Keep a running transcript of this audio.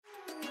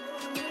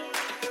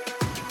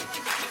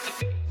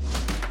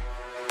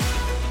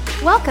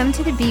Welcome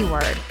to the B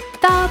Word,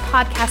 the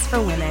podcast for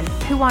women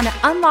who want to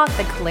unlock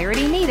the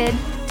clarity needed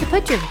to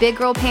put your big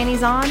girl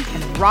panties on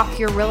and rock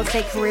your real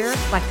estate career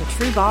like the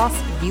true boss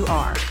you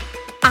are.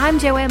 I'm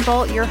Joanne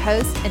Bolt, your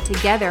host, and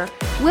together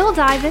we'll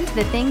dive into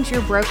the things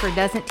your broker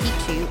doesn't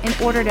teach you in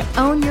order to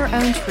own your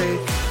own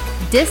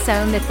truth,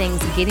 disown the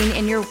things getting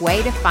in your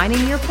way to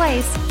finding your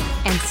place,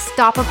 and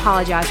stop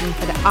apologizing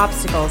for the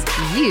obstacles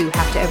you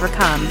have to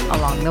overcome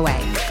along the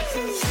way.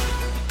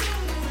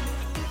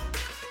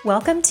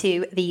 Welcome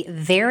to the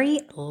very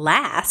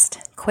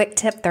last Quick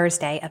Tip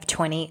Thursday of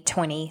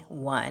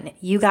 2021.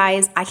 You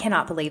guys, I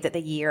cannot believe that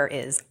the year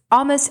is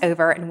almost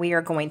over and we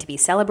are going to be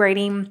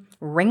celebrating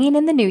ringing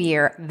in the new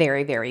year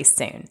very, very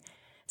soon.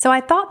 So I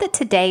thought that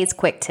today's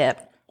quick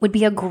tip would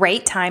be a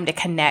great time to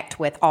connect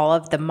with all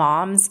of the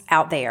moms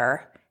out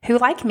there who,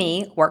 like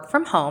me, work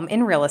from home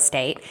in real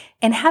estate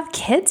and have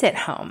kids at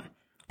home.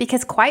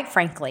 Because quite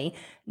frankly,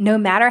 no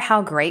matter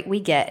how great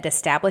we get at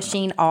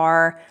establishing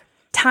our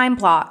time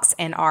blocks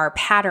and our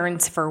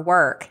patterns for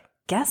work,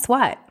 guess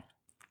what?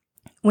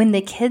 When the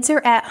kids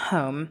are at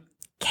home,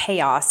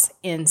 chaos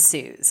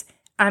ensues.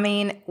 I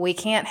mean, we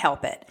can't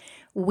help it.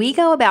 We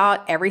go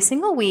about every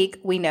single week,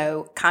 we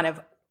know kind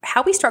of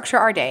how we structure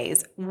our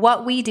days,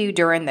 what we do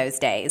during those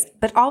days.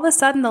 But all of a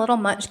sudden, the little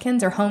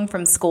munchkins are home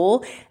from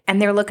school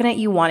and they're looking at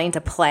you wanting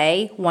to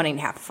play, wanting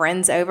to have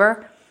friends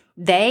over.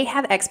 They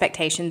have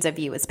expectations of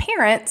you as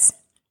parents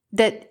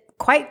that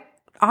quite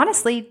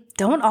honestly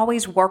don't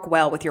always work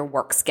well with your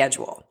work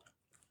schedule.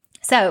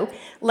 So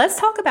let's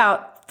talk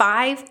about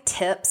 5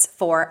 tips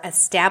for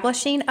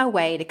establishing a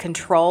way to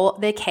control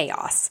the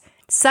chaos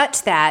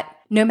such that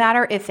no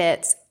matter if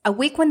it's a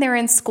week when they're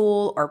in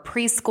school or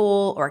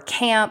preschool or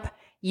camp,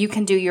 you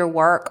can do your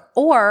work,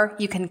 or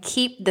you can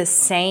keep the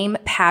same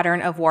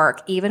pattern of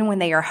work even when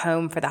they are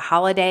home for the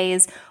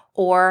holidays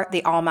or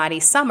the almighty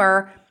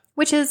summer,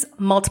 which is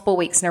multiple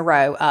weeks in a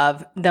row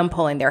of them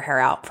pulling their hair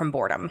out from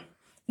boredom.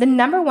 The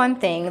number one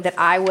thing that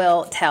I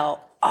will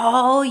tell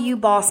all you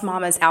boss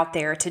mamas out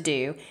there to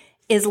do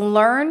is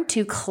learn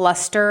to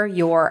cluster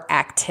your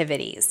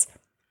activities.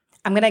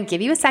 I'm going to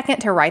give you a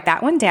second to write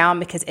that one down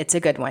because it's a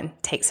good one.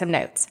 Take some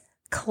notes.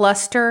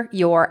 Cluster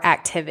your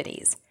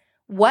activities.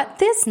 What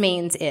this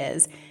means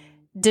is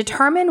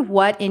determine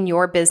what in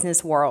your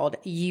business world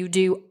you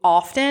do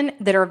often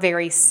that are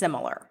very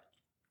similar.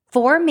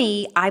 For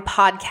me, I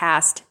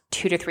podcast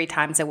 2 to 3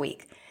 times a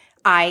week.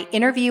 I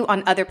interview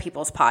on other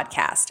people's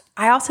podcasts.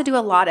 I also do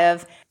a lot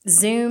of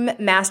Zoom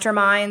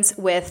masterminds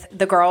with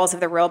the girls of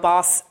the Real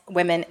Boss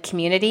Women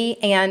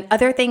community and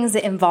other things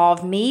that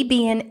involve me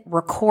being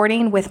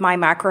recording with my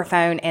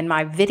microphone and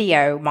my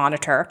video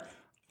monitor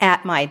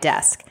at my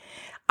desk.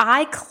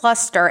 I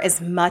cluster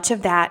as much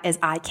of that as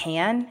I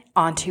can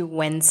onto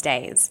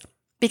Wednesdays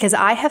because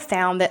I have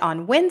found that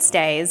on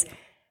Wednesdays,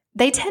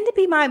 they tend to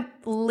be my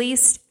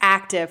least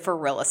active for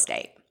real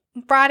estate.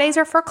 Fridays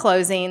are for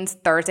closings,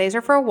 Thursdays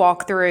are for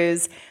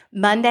walkthroughs,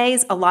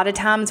 Mondays, a lot of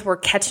times we're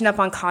catching up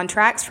on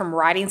contracts from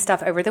writing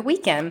stuff over the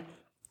weekend.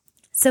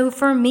 So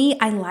for me,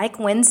 I like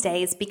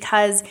Wednesdays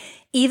because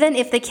even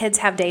if the kids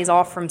have days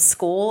off from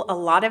school, a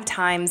lot of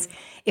times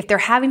if they're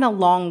having a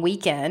long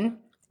weekend,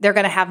 they're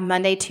going to have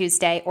Monday,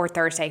 Tuesday, or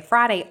Thursday,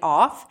 Friday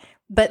off,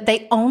 but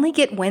they only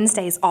get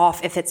Wednesdays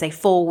off if it's a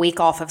full week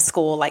off of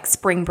school, like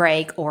spring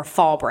break or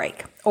fall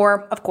break,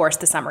 or of course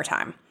the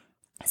summertime.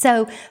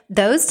 So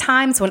those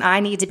times when I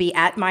need to be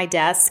at my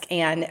desk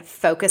and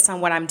focus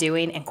on what I'm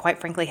doing and quite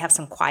frankly have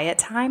some quiet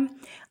time,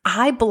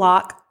 I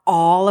block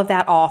all of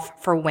that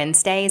off for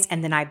Wednesdays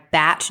and then I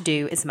batch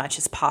do as much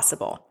as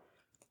possible.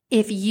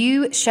 If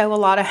you show a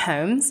lot of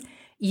homes,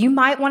 you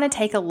might want to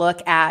take a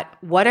look at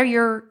what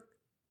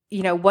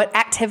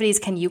activities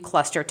can you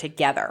cluster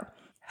together?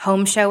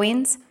 Home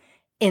showings,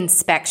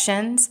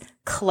 inspections,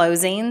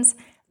 closings.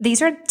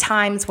 These are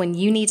times when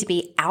you need to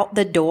be out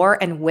the door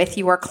and with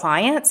your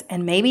clients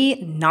and maybe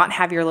not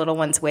have your little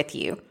ones with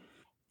you.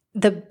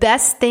 The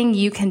best thing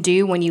you can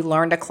do when you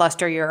learn to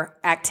cluster your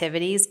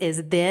activities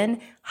is then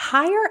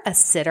hire a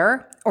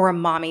sitter or a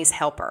mommy's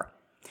helper.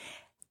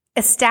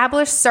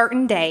 Establish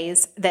certain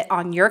days that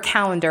on your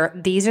calendar,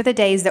 these are the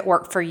days that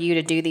work for you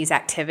to do these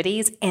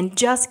activities and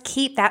just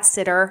keep that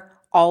sitter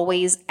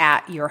always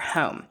at your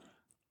home.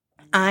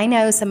 I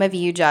know some of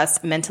you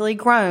just mentally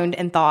groaned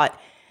and thought,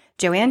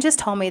 Joanne just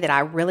told me that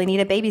I really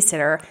need a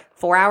babysitter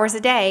 4 hours a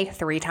day,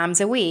 3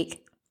 times a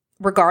week,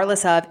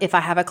 regardless of if I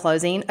have a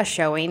closing, a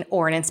showing,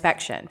 or an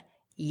inspection.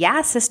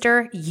 Yeah,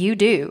 sister, you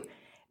do.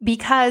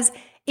 Because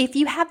if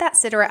you have that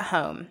sitter at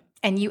home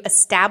and you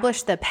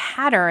establish the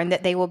pattern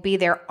that they will be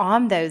there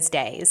on those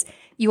days,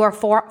 you are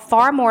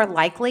far more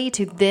likely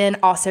to then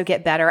also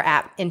get better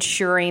at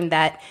ensuring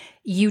that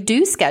you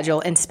do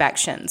schedule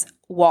inspections,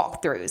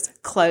 walkthroughs,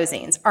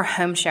 closings, or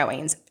home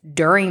showings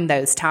during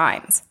those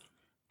times.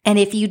 And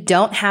if you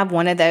don't have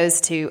one of those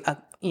to,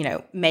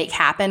 make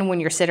happen when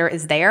your sitter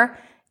is there,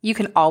 you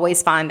can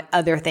always find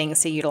other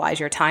things to utilize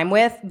your time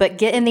with, but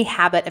get in the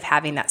habit of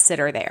having that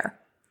sitter there.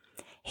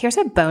 Here's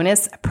a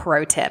bonus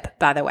pro tip,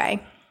 by the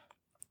way.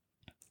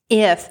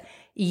 If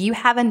you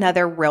have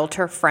another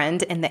realtor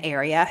friend in the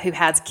area who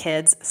has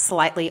kids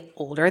slightly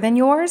older than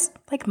yours,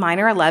 like mine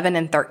are 11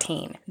 and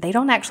 13. They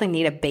don't actually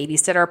need a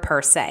babysitter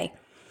per se.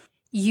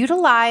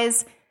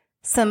 Utilize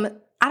some,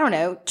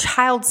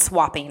 child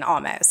swapping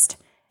almost.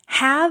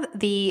 Have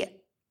the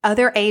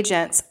other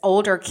agents'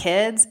 older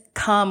kids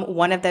come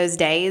one of those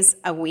days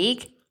a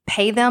week,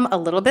 pay them a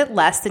little bit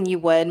less than you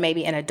would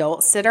maybe an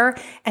adult sitter,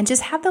 and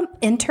just have them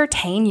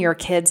entertain your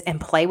kids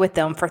and play with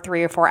them for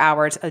 3 or 4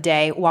 hours a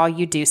day while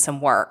you do some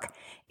work.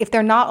 If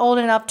they're not old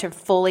enough to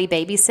fully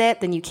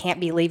babysit, then you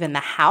can't be leaving the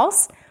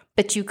house,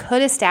 but you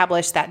could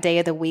establish that day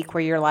of the week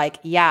where you're like,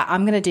 yeah,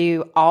 I'm going to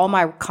do all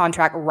my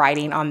contract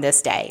writing on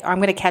this day, or I'm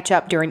going to catch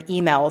up during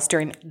emails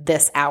during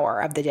this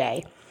hour of the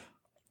day.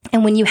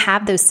 And when you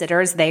have those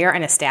sitters there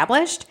and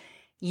established,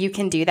 you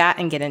can do that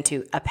and get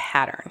into a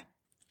pattern.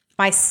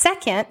 My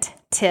second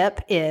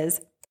tip is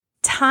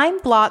time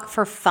block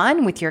for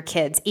fun with your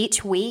kids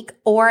each week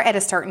or at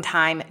a certain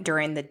time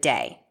during the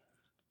day.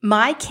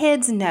 My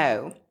kids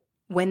know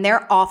when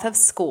they're off of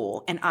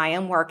school and I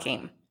am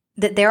working,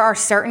 that there are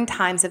certain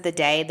times of the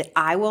day that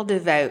I will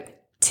devote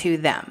to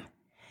them.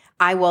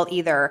 I will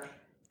either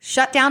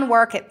shut down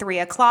work at 3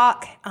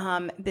 o'clock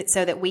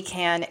so that we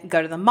can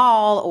go to the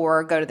mall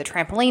or go to the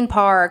trampoline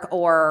park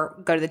or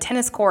go to the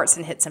tennis courts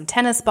and hit some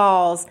tennis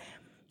balls.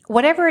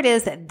 Whatever it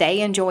is that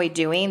they enjoy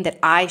doing that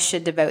I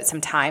should devote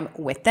some time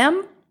with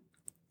them,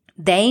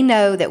 they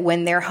know that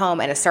when they're home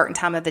at a certain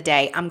time of the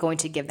day, I'm going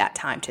to give that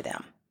time to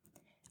them.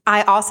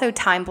 I also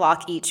time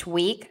block each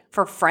week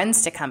for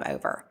friends to come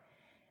over.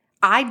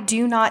 I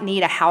do not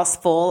need a house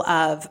full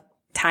of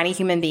tiny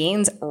human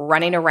beings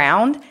running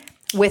around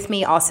with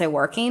me also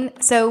working.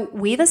 So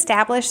we've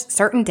established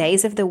certain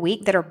days of the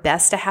week that are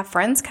best to have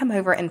friends come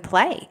over and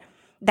play.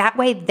 That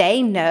way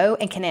they know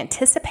and can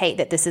anticipate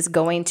that this is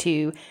going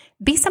to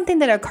be something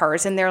that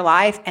occurs in their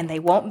life and they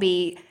won't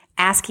be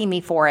asking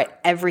me for it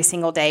every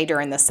single day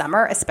during the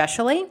summer,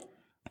 especially.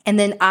 And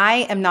then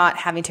I am not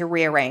having to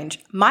rearrange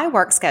my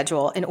work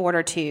schedule in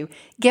order to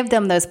give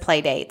them those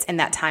play dates and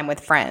that time with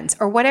friends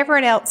or whatever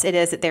else it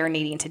is that they're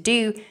needing to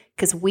do,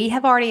 because we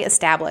have already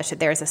established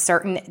that there's a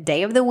certain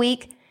day of the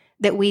week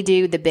that we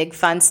do the big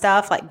fun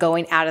stuff, like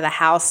going out of the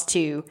house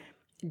to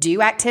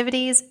do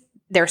activities.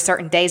 There are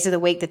certain days of the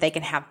week that they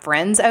can have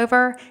friends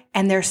over,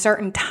 and there are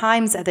certain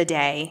times of the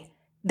day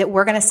that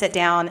we're going to sit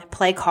down,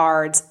 play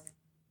cards,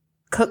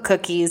 cook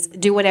cookies,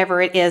 do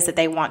whatever it is that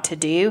they want to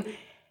do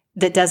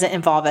that doesn't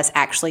involve us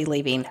actually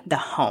leaving the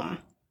home.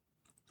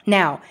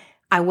 Now,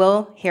 I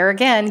will here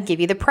again give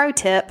you the pro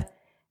tip.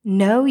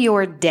 Know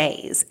your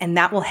days, and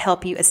that will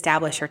help you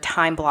establish your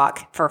time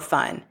block for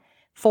fun.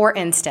 For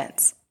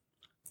instance,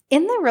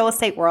 in the real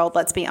estate world,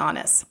 let's be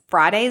honest,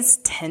 Fridays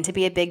tend to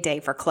be a big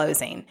day for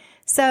closing.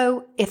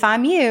 So if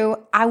I'm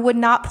you, I would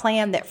not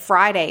plan that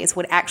Fridays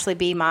would actually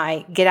be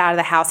my get out of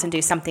the house and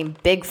do something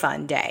big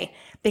fun day,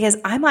 because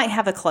I might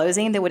have a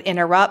closing that would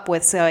interrupt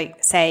with,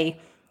 say,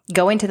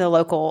 going to the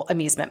local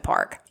amusement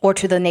park or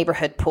to the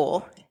neighborhood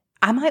pool.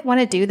 I might want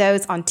to do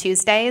those on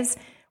Tuesdays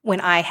when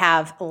I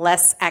have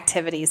less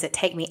activities that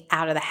take me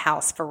out of the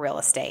house for real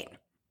estate.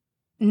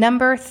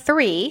 Number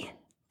 3,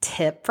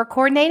 tip for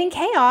coordinating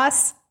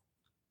chaos: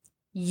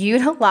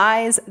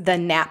 utilize the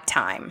nap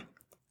time.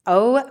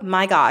 Oh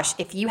my gosh,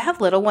 if you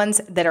have little ones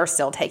that are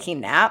still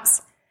taking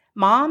naps,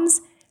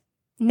 moms,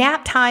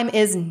 nap time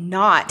is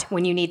not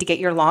when you need to get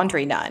your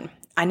laundry done.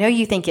 I know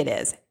you think it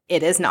is.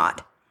 It is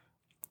not.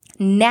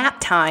 Nap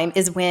time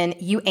is when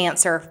you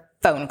answer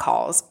phone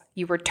calls,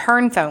 you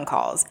return phone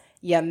calls,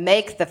 you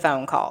make the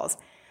phone calls.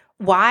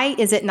 Why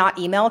is it not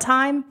email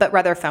time, but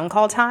rather phone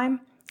call time?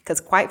 Because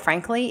quite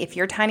frankly, if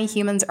your tiny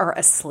humans are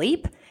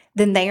asleep,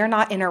 then they are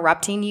not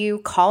interrupting you,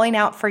 calling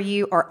out for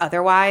you, or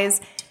otherwise.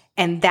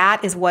 And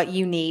that is what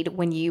you need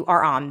when you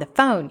are on the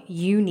phone.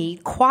 You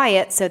need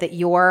quiet so that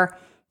your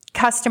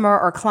customer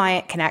or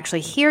client can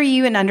actually hear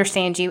you and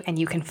understand you, and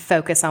you can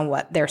focus on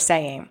what they're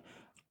saying.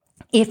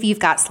 If you've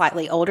got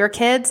slightly older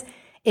kids,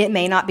 it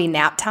may not be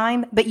nap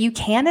time, but you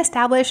can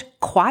establish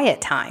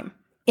quiet time.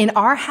 In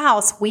our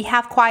house, we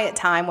have quiet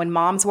time when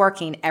mom's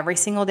working every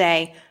single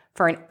day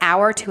for an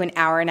hour to an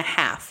hour and a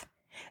half.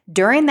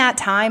 During that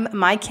time,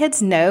 my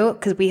kids know,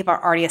 because we have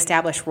already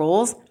established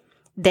rules,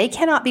 they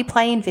cannot be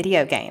playing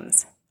video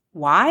games.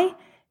 Why?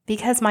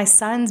 Because my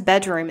son's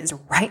bedroom is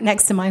right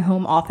next to my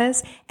home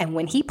office, and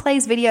when he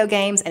plays video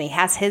games and he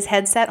has his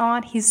headset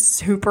on, he's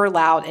super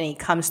loud and he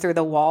comes through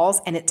the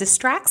walls and it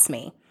distracts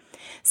me.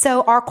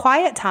 So our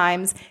quiet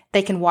times,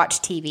 they can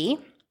watch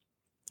TV,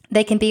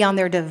 they can be on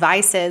their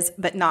devices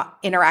but not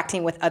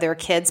interacting with other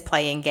kids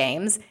playing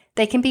games,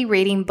 they can be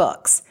reading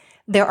books.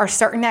 There are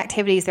certain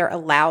activities they're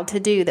allowed to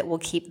do that will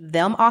keep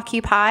them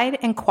occupied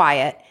and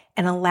quiet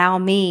and allow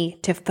me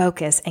to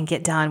focus and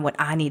get done what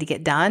I need to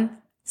get done,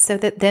 so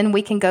that then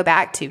we can go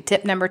back to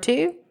tip number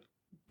 2,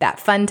 that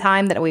fun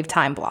time that we've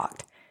time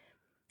blocked.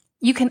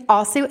 You can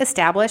also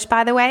establish,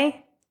 by the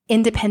way,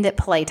 independent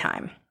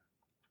playtime.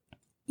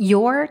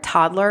 Your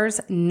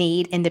toddlers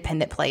need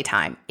independent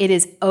playtime. It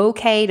is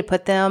okay to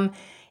put them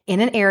in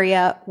an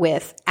area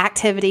with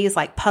activities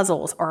like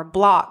puzzles or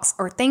blocks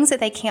or things that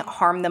they can't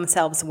harm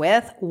themselves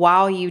with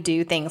while you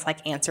do things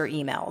like answer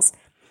emails.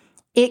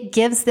 It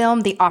gives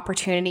them the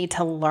opportunity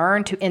to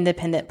learn to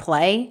independent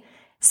play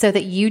so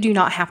that you do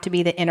not have to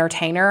be the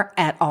entertainer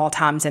at all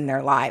times in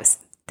their lives.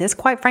 This,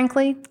 quite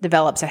frankly,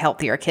 develops a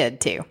healthier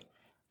kid too.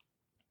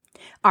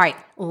 All right,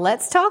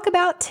 let's talk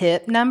about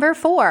tip number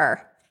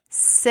 4,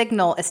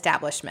 signal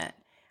establishment.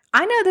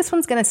 I know this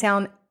one's going to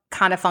sound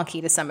kind of funky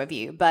to some of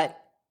you, but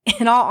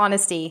in all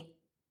honesty,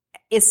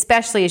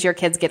 especially as your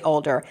kids get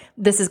older,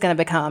 this is going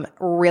to become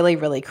really,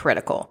 really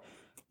critical.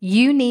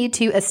 You need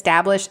to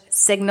establish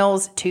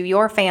signals to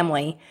your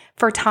family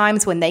for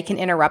times when they can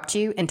interrupt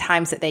you and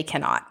times that they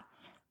cannot.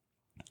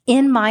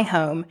 In my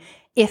home,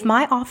 if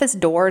my office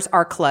doors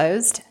are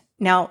closed,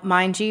 now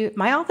mind you,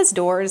 my office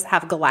doors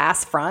have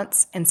glass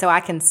fronts, and so I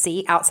can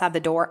see outside the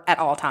door at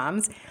all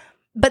times.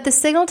 But the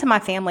signal to my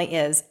family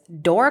is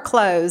door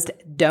closed,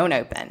 don't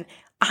open.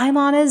 I'm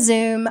on a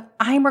Zoom,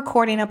 I'm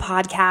recording a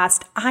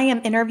podcast, I am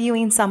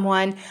interviewing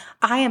someone,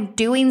 I am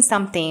doing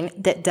something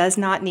that does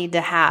not need to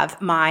have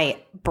my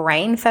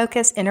brain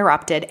focus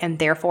interrupted, and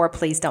therefore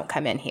please don't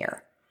come in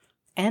here.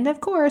 And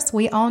of course,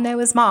 we all know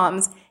as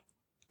moms,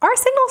 our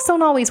signals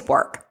don't always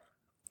work,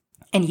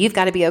 and you've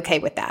got to be okay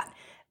with that.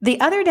 The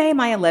other day,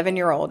 my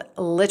 11-year-old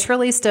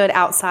literally stood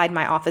outside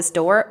my office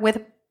door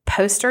with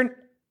post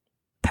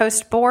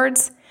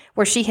boards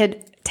where she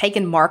had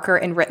taken marker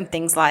and written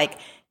things like,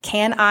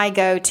 "Can I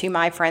go to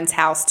my friend's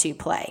house to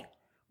play?"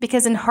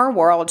 Because in her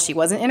world, she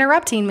wasn't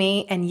interrupting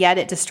me, and yet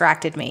it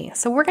distracted me.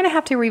 So we're going to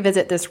have to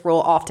revisit this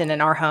rule often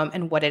in our home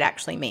and what it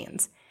actually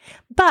means.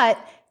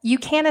 But you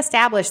can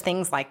establish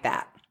things like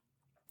that.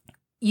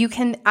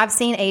 I've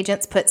seen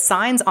agents put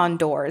signs on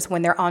doors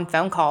when they're on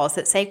phone calls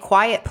that say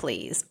 "quiet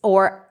please"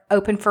 or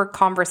 "open for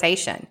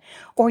conversation,"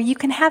 or you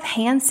can have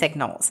hand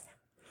signals.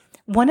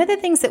 One of the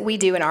things that we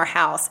do in our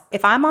house,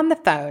 if I'm on the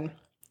phone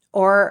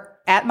or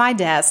at my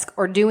desk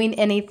or doing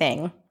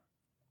anything,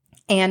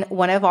 and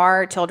one of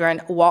our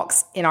children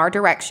walks in our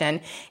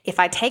direction, if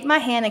I take my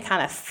hand and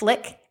kind of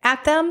flick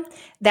at them,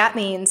 that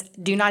means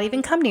do not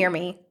even come near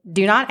me.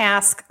 Do not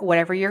ask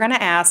whatever you're going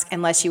to ask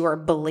unless you are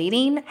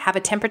bleeding, have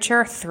a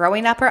temperature,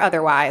 throwing up, or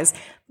otherwise,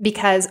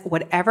 because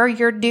whatever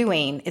you're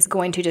doing is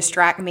going to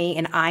distract me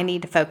and I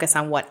need to focus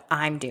on what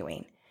I'm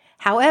doing.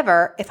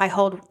 However, if I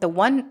hold the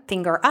one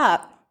finger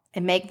up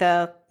and make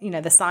the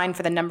sign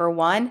for the number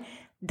 1,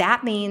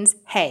 that means,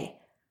 hey,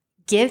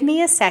 give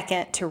me a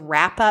second to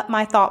wrap up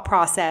my thought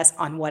process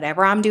on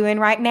whatever I'm doing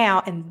right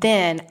now, and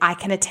then I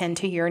can attend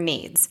to your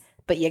needs.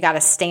 But you got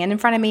to stand in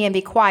front of me and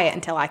be quiet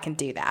until I can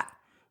do that.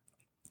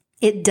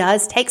 It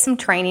does take some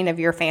training of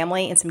your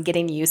family and some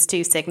getting used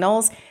to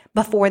signals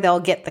before they'll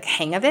get the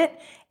hang of it.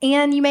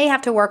 And you may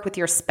have to work with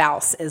your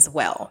spouse as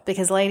well,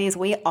 because ladies,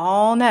 we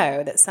all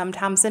know that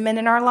sometimes the men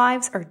in our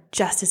lives are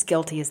just as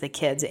guilty as the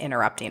kids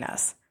interrupting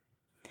us.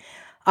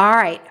 All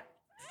right,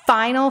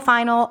 final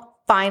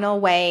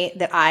way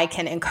that I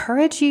can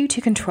encourage you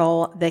to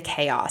control the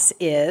chaos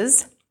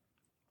is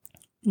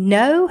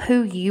know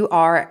who you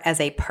are as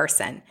a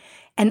person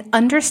and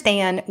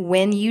understand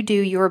when you do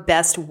your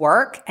best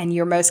work and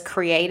your most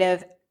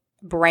creative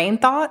brain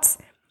thoughts.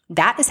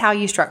 That is how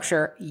you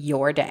structure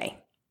your day.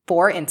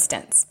 For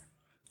instance,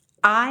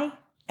 I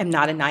am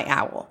not a night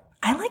owl.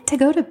 I like to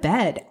go to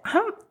bed.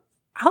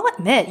 I'll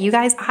admit, you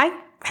guys,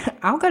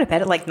 I'll go to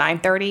bed at like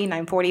 9:30,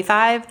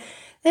 9:45.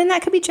 And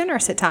that could be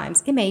generous at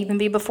times. It may even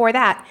be before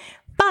that.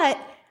 But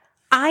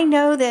I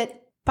know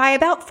that by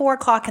about 4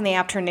 o'clock in the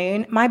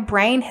afternoon, my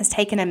brain has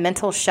taken a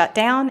mental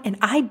shutdown and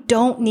I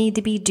don't need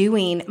to be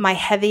doing my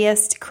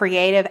heaviest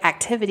creative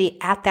activity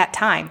at that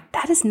time.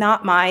 That is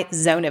not my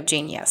zone of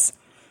genius.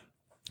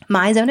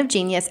 My zone of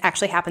genius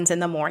actually happens in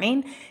the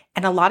morning.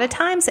 And a lot of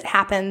times it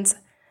happens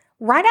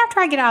right after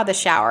I get out of the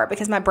shower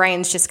because my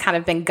brain's just kind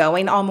of been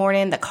going all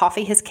morning. The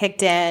coffee has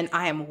kicked in.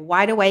 I am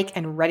wide awake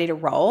and ready to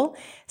roll.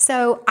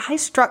 So I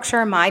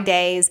structure my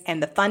days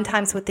and the fun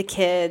times with the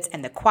kids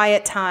and the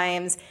quiet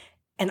times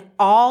and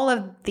all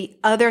of the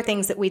other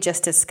things that we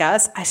just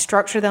discussed. I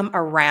structure them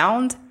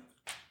around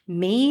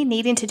me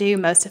needing to do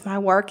most of my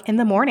work in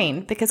the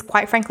morning because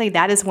quite frankly,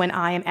 that is when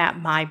I am at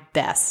my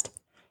best.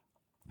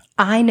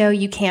 I know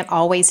you can't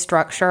always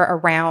structure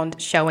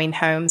around showing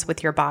homes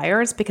with your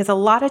buyers because a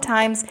lot of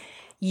times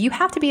you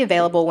have to be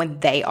available when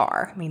they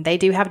are. I mean, they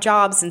do have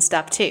jobs and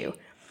stuff too.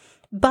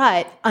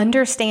 But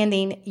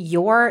understanding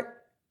your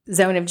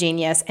zone of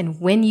genius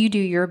and when you do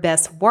your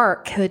best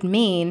work could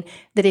mean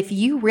that if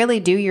you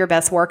really do your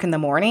best work in the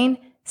morning,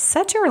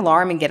 set your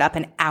alarm and get up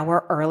an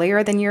hour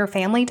earlier than your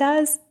family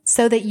does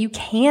so that you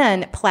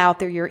can plow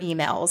through your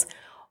emails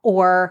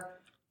or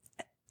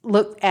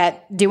look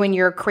at doing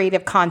your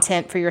creative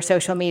content for your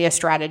social media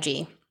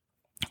strategy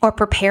or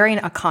preparing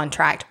a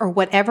contract or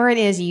whatever it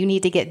is you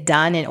need to get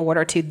done in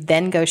order to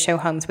then go show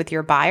homes with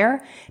your buyer.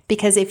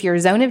 Because if your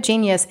zone of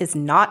genius is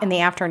not in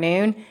the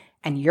afternoon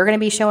and you're going to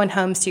be showing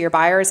homes to your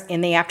buyers in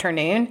the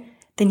afternoon,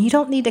 then you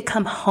don't need to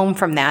come home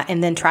from that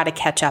and then try to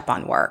catch up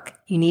on work.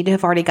 You need to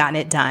have already gotten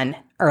it done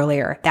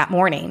earlier that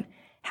morning.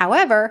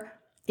 However,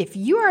 If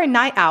you are a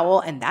night owl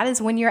and that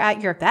is when you're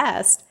at your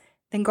best,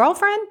 then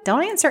girlfriend,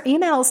 don't answer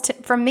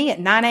emails from me at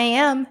 9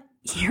 a.m.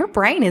 Your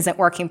brain isn't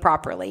working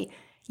properly.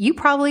 You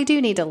probably do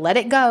need to let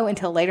it go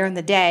until later in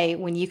the day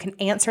when you can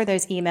answer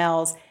those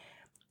emails,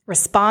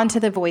 respond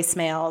to the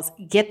voicemails,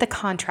 get the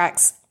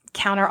contracts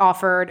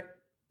counter-offered,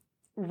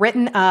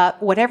 written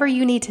up, whatever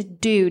you need to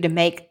do to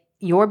make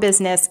your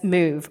business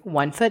move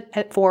one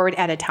foot forward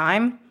at a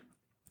time.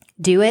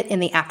 Do it in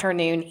the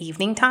afternoon,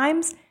 evening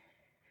times,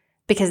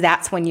 because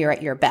that's when you're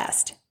at your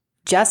best.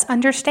 Just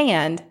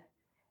understand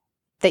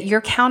that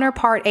your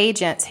counterpart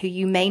agents who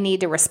you may need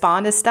to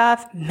respond to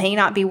stuff may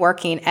not be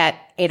working at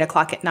 8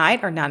 o'clock at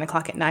night or 9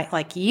 o'clock at night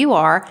like you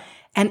are,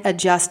 and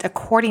adjust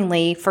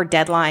accordingly for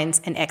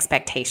deadlines and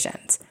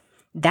expectations.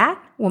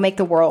 That will make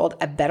the world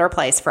a better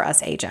place for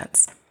us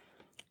agents.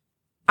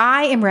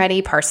 I am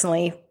ready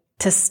personally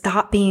to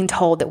stop being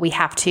told that we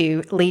have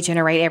to lead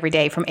generate every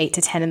day from 8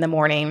 to 10 in the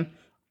morning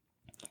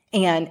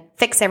and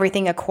fix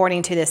everything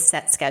according to this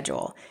set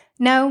schedule.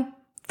 No,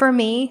 for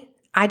me,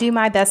 I do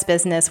my best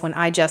business when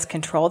I just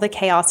control the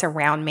chaos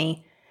around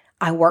me.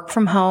 I work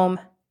from home.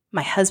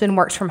 My husband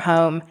works from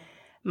home.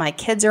 My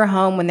kids are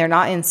home when they're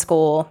not in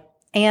school.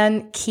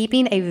 And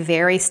keeping a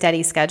very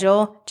steady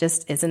schedule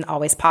just isn't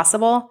always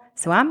possible.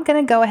 So I'm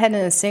going to go ahead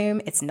and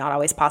assume it's not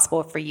always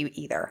possible for you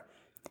either.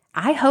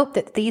 I hope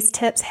that these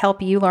tips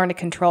help you learn to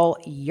control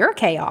your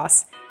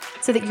chaos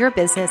so that your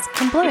business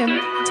can bloom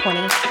in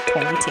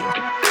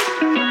 2022.